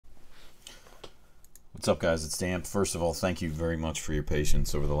What's up, guys? It's Dan. First of all, thank you very much for your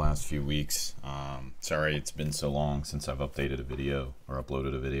patience over the last few weeks. Sorry it's been so long since I've updated a video, or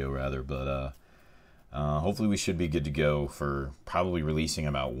uploaded a video rather, but hopefully we should be good to go for probably releasing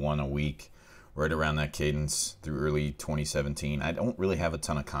about one a week, right around that cadence through early 2017. I don't really have a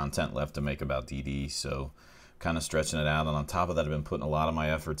ton of content left to make about DD, so kind of stretching it out. And on top of that, I've been putting a lot of my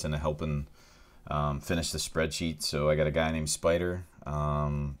efforts into helping finish the spreadsheet. So I got a guy named Spider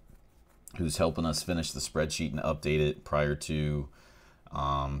who's helping us finish the spreadsheet and update it prior to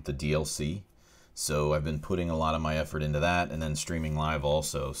the DLC. So I've been putting a lot of my effort into that, and then streaming live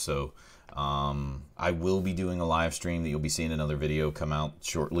also. So I will be doing a live stream that you'll be seeing another video come out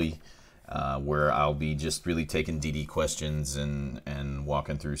shortly, where I'll be just really taking DD questions and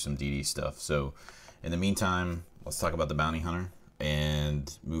walking through some DD stuff. So in the meantime, let's talk about the Bounty Hunter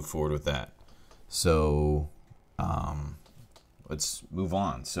and move forward with that. So let's move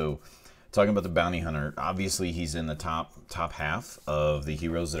on. So talking about the Bounty Hunter, obviously he's in the top half of the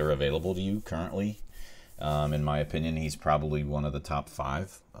heroes that are available to you currently. In my opinion, he's probably one of the top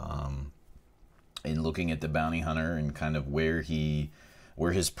 5. In looking at the Bounty Hunter and kind of where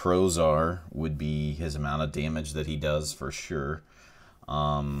his pros are, would be his amount of damage that he does for sure.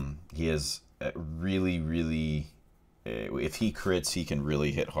 He has really, if he crits, he can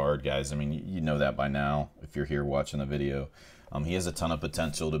really hit hard, guys. I mean, you know that by now if you're here watching the video. He has a ton of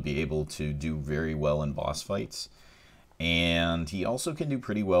potential to be able to do very well in boss fights. And he also can do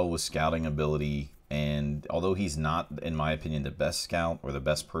pretty well with scouting ability. And although he's not, in my opinion, the best scout or the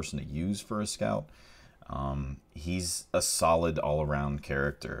best person to use for a scout, he's a solid all-around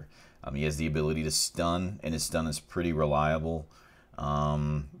character. He has the ability to stun, and his stun is pretty reliable.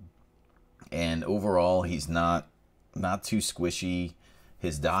 And overall, he's not too squishy.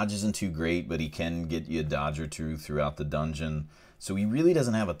 His dodge isn't too great, but he can get you a dodge or two throughout the dungeon. So he really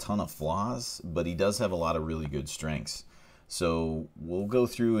doesn't have a ton of flaws, but he does have a lot of really good strengths. So we'll go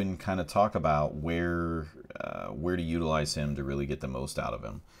through and kind of talk about where to utilize him to really get the most out of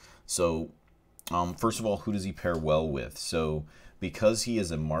him. So first of all, who does he pair well with? So because he is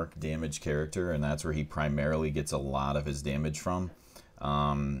a marked damage character, and that's where he primarily gets a lot of his damage from,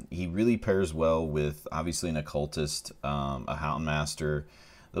 he really pairs well with, obviously, an occultist, a houndmaster.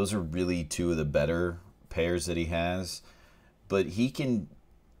 Those are really two of the better pairs that he has. But he can,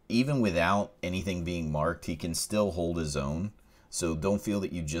 even without anything being marked, he can still hold his own. So don't feel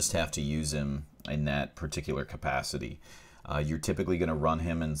that you just have to use him in that particular capacity. You're typically going to run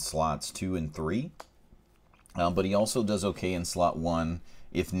him in slots 2 and 3. But he also does okay in slot 1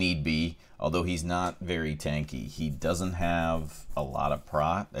 if need be, although he's not very tanky. He doesn't have a lot of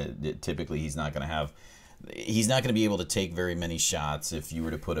prot. Typically, he's not going to be able to take very many shots if you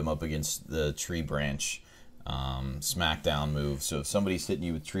were to put him up against the tree branch smackdown move. So if somebody's hitting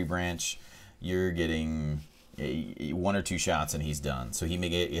you with tree branch, you're getting 1 or 2 shots and he's done. So he may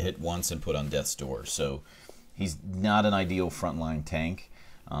get hit once and put on death's door. So he's not an ideal frontline tank.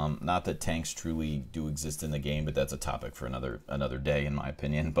 Not that tanks truly do exist in the game, but that's a topic for another day, in my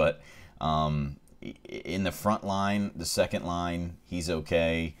opinion. But in the front line, the second line, he's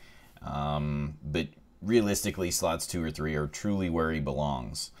okay. But realistically, slots 2 or 3 are truly where he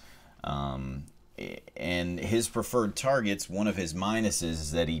belongs. And his preferred targets, one of his minuses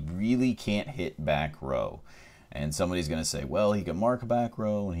is that he really can't hit back row. And somebody's going to say, well, he can mark a back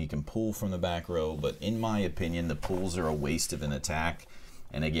row and he can pull from the back row. But in my opinion, the pulls are a waste of an attack.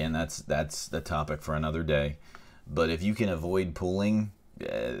 And again, that's the topic for another day. But if you can avoid pulling,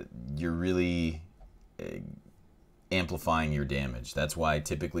 you're really amplifying your damage. That's why I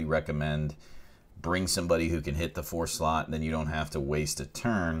typically recommend bring somebody who can hit the 4 slot, and then you don't have to waste a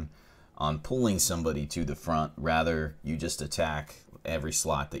turn on pulling somebody to the front. Rather, you just attack every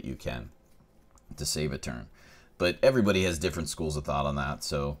slot that you can to save a turn. But everybody has different schools of thought on that,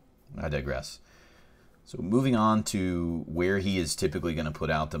 so I digress. So moving on to where he is typically going to put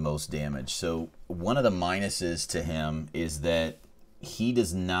out the most damage. So one of the minuses to him is that he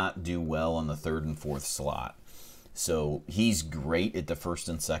does not do well on the 3rd and 4th slot. So he's great at the 1st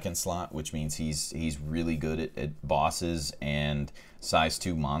and 2nd slot, which means he's really good at bosses and size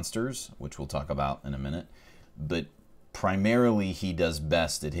 2 monsters, which we'll talk about in a minute. But primarily he does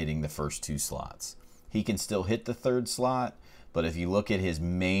best at hitting the first 2 slots. He can still hit the 3rd slot, but if you look at his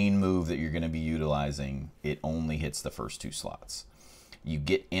main move that you're going to be utilizing, it only hits the first 2 slots. You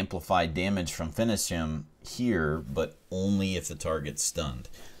get amplified damage from finish him here, but only if the target's stunned.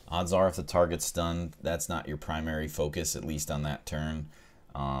 Odds are if the target's stunned, that's not your primary focus, at least on that turn.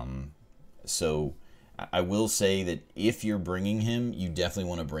 So I will say that if you're bringing him, you definitely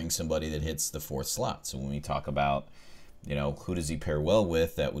want to bring somebody that hits the 4th slot. So when we talk about You know, who does he pair well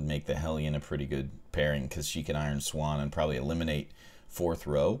with? That would make the Hellion a pretty good pairing, because she can Iron Swan and probably eliminate 4th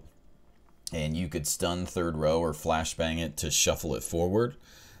row. And you could stun 3rd row or flashbang it to shuffle it forward.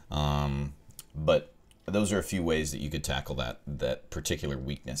 But those are a few ways that you could tackle that particular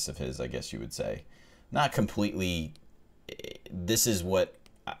weakness of his, I guess you would say. Not completely. This is what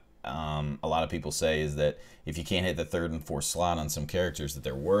a lot of people say, is that if you can't hit the 3rd and 4th slot on some characters, that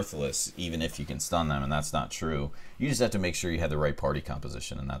they're worthless, even if you can stun them, and that's not true. You just have to make sure you have the right party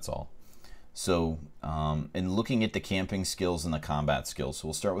composition, and that's all. So, in looking at the camping skills and the combat skills, so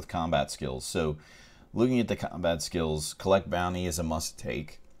we'll start with combat skills. So, looking at the combat skills, collect bounty is a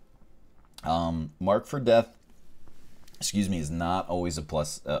must-take. Mark for death, is not always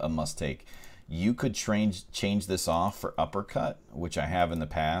a must-take. You could change this off for uppercut, which I have in the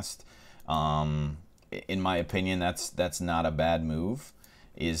past. In my opinion, that's not a bad move,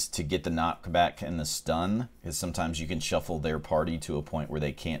 is to get the knockback and the stun, because sometimes you can shuffle their party to a point where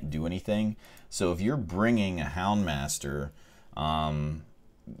they can't do anything. So if you're bringing a Houndmaster,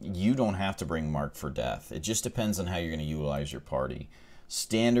 you don't have to bring Mark for Death. It just depends on how you're going to utilize your party.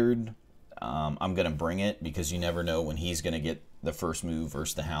 Standard, I'm going to bring it, because you never know when he's going to get the first move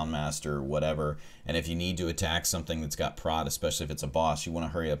versus the Houndmaster or whatever. And if you need to attack something that's got prod, especially if it's a boss, you want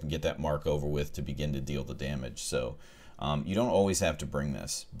to hurry up and get that mark over with to begin to deal the damage. So you don't always have to bring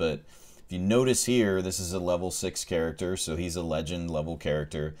this. But if you notice here, this is a level 6 character, so he's a legend level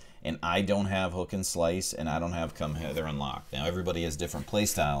character. And I don't have Hook and Slice, and I don't have Come Hither unlocked. Now, everybody has different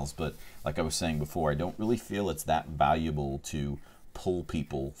playstyles, but like I was saying before, I don't really feel it's that valuable to pull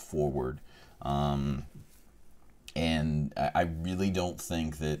people forward. And I really don't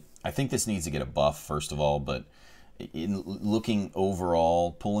think that... I think this needs to get a buff, first of all, but in looking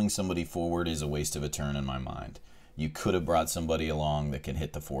overall, pulling somebody forward is a waste of a turn in my mind. You could have brought somebody along that can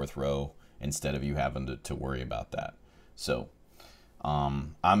hit the 4th row instead of you having to worry about that. So,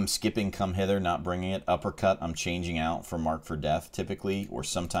 I'm skipping Come Hither, not bringing it. Uppercut, I'm changing out for Mark for Death, typically, or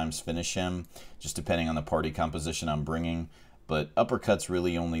sometimes Finish Him, just depending on the party composition I'm bringing. But Uppercut's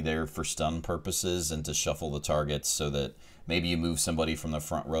really only there for stun purposes and to shuffle the targets, so that maybe you move somebody from the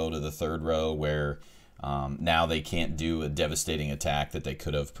front row to the 3rd row where now they can't do a devastating attack that they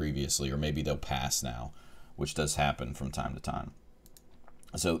could have previously, or maybe they'll pass now, which does happen from time to time.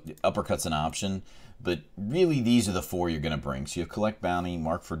 So Uppercut's an option, but really these are the 4 you're going to bring. So you have Collect Bounty,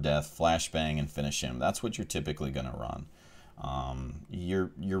 Mark for Death, Flashbang, and Finish Him. That's what you're typically going to run.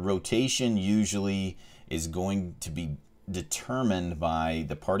 Your rotation usually is going to be determined by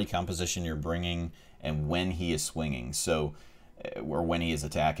the party composition you're bringing and when he is swinging, so or when he is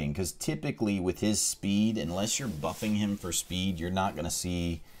attacking, because typically with his speed, unless you're buffing him for speed, you're not going to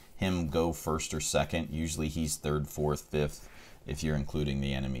see him go 1st or 2nd. Usually he's 3rd, 4th, 5th if you're including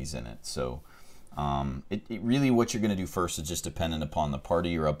the enemies in it. So it really, what you're going to do first is just dependent upon the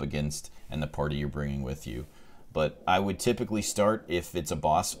party you're up against and the party you're bringing with you. But I would typically start, if it's a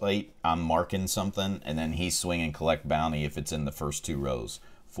boss fight, I'm marking something, and then he's swinging Collect Bounty if it's in the first 2 rows,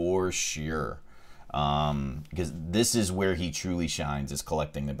 for sure. Because this is where he truly shines, is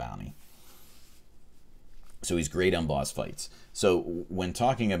collecting the bounty. So he's great on boss fights. So when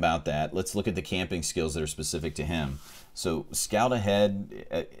talking about that, let's look at the camping skills that are specific to him. So Scout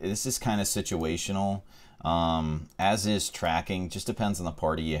Ahead, this is kind of situational, as is Tracking, just depends on the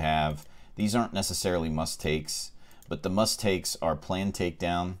party you have. These aren't necessarily must-takes, but the must-takes are Planned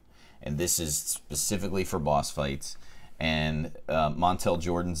Takedown, and this is specifically for boss fights. And Montel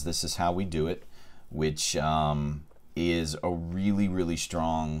Jordan's This Is How We Do It, which is a really, really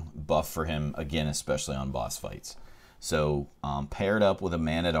strong buff for him, again, especially on boss fights. So paired up with a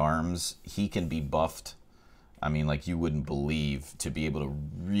Man-at-Arms, he can be buffed, I mean, like you wouldn't believe, to be able to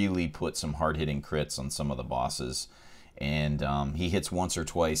really put some hard-hitting crits on some of the bosses. And he hits once or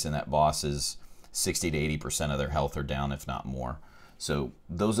twice, and that boss is 60 to 80% of their health are down, if not more. So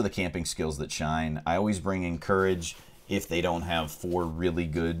those are the camping skills that shine. I always bring in Courage if they don't have 4 really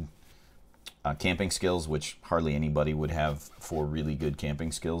good camping skills, which hardly anybody would have 4 really good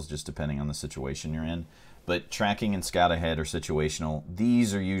camping skills, just depending on the situation you're in. But Tracking and Scout Ahead are situational.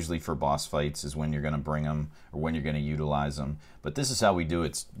 These are usually for boss fights, is when you're going to bring them or when you're going to utilize them. But This Is How We Do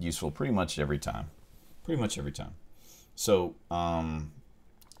It's useful pretty much every time. Pretty much every time. So, and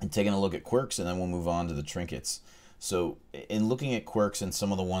taking a look at quirks, and then we'll move on to the trinkets. So, in looking at quirks and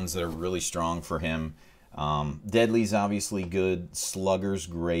some of the ones that are really strong for him, Deadly's obviously good, Slugger's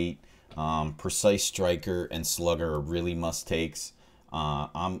great, Precise Striker and Slugger are really must-takes.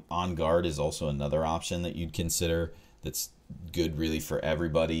 On Guard is also another option that you'd consider that's good really for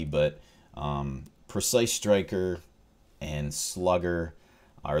everybody, but Precise Striker and Slugger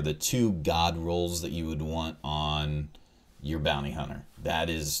are the 2 god rolls that you would want on your bounty hunter. That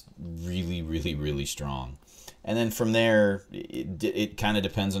is really, really, really strong. And then from there, it kind of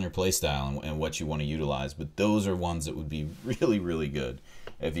depends on your playstyle and what you want to utilize. But those are ones that would be really, really good.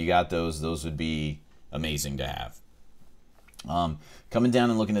 If you got those would be amazing to have. Coming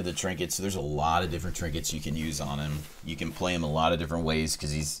down and looking at the trinkets, there's a lot of different trinkets you can use on him. You can play him a lot of different ways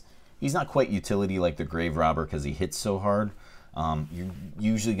because he's not quite utility like the Grave Robber because he hits so hard. You're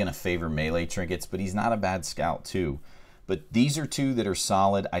usually going to favor melee trinkets, but he's not a bad scout too. But these are two that are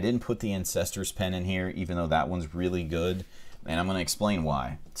solid. I didn't put the Ancestress Pen in here, even though that one's really good, and I'm going to explain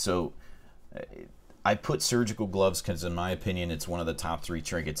why. So I put Surgical Gloves because, in my opinion, it's one of the top 3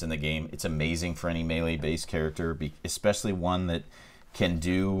 trinkets in the game. It's amazing for any melee-based character, especially one that can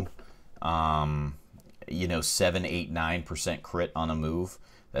do, you know, 7, 8, 9% crit on a move.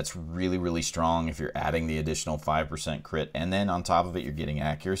 That's really, really strong if you're adding the additional 5% crit. And then on top of it, you're getting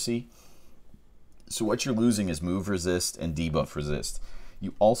accuracy. So what you're losing is move resist and debuff resist.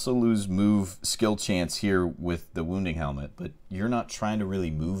 You also lose move skill chance here with the Wounding Helmet, but you're not trying to really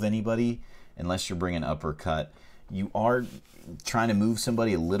move anybody unless you're bringing uppercut. You are trying to move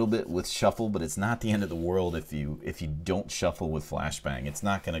somebody a little bit with shuffle, but it's not the end of the world if you don't shuffle with flashbang. It's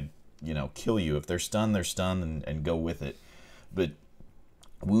not going to, you know, kill you. If they're stunned and go with it. But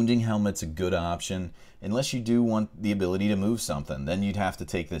Wounding Helmet's a good option unless you do want the ability to move something. Then you'd have to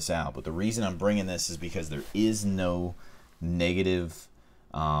take this out. But the reason I'm bringing this is because there is no negative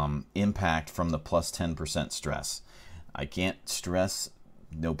impact from the plus 10% stress. I can't stress,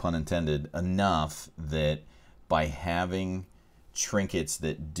 no pun intended, enough that by having trinkets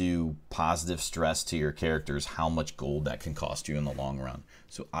that do positive stress to your characters, how much gold that can cost you in the long run.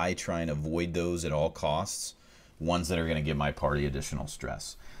 So I try and avoid those at all costs, ones that are going to give my party additional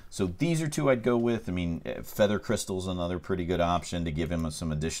stress. So these are two I'd go with. I mean, Feather Crystal's another pretty good option to give him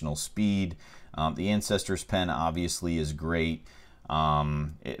some additional speed. The Ancestress Pen obviously is great.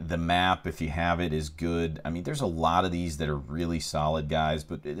 The map, if you have it, is good. I mean, there's a lot of these that are really solid, guys,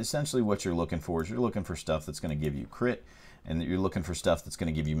 but essentially what you're looking for is you're looking for stuff that's going to give you crit, and you're looking for stuff that's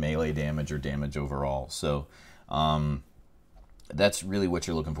going to give you melee damage or damage overall. So that's really what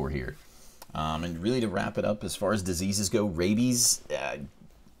you're looking for here. And really to wrap it up, as far as diseases go, rabies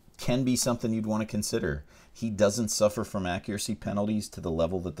can be something you'd want to consider. He doesn't suffer from accuracy penalties to the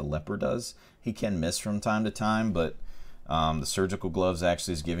level that the leper does. He can miss from time to time, but the Surgical Gloves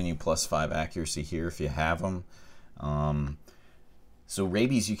actually is giving you +5 accuracy here if you have them. So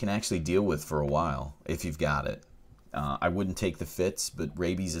rabies you can actually deal with for a while if you've got it. I wouldn't take the fits, but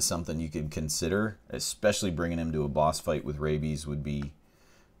rabies is something you can consider, especially bringing him to a boss fight with rabies would be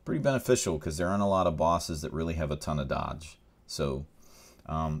pretty beneficial because there aren't a lot of bosses that really have a ton of dodge. So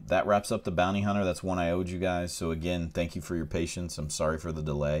that wraps up the Bounty Hunter. That's one I owed you guys. So again, thank you for your patience. I'm sorry for the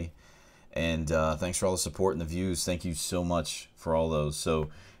delay. And thanks for all the support and the views. Thank you so much for all those. So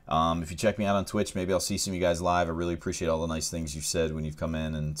if you check me out on Twitch, maybe I'll see some of you guys live. I really appreciate all the nice things you've said when you've come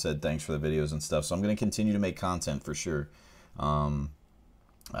in and said thanks for the videos and stuff. So I'm going to continue to make content for sure.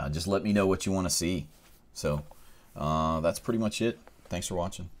 Just let me know what you want to see. So that's pretty much it. Thanks for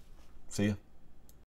watching. See ya.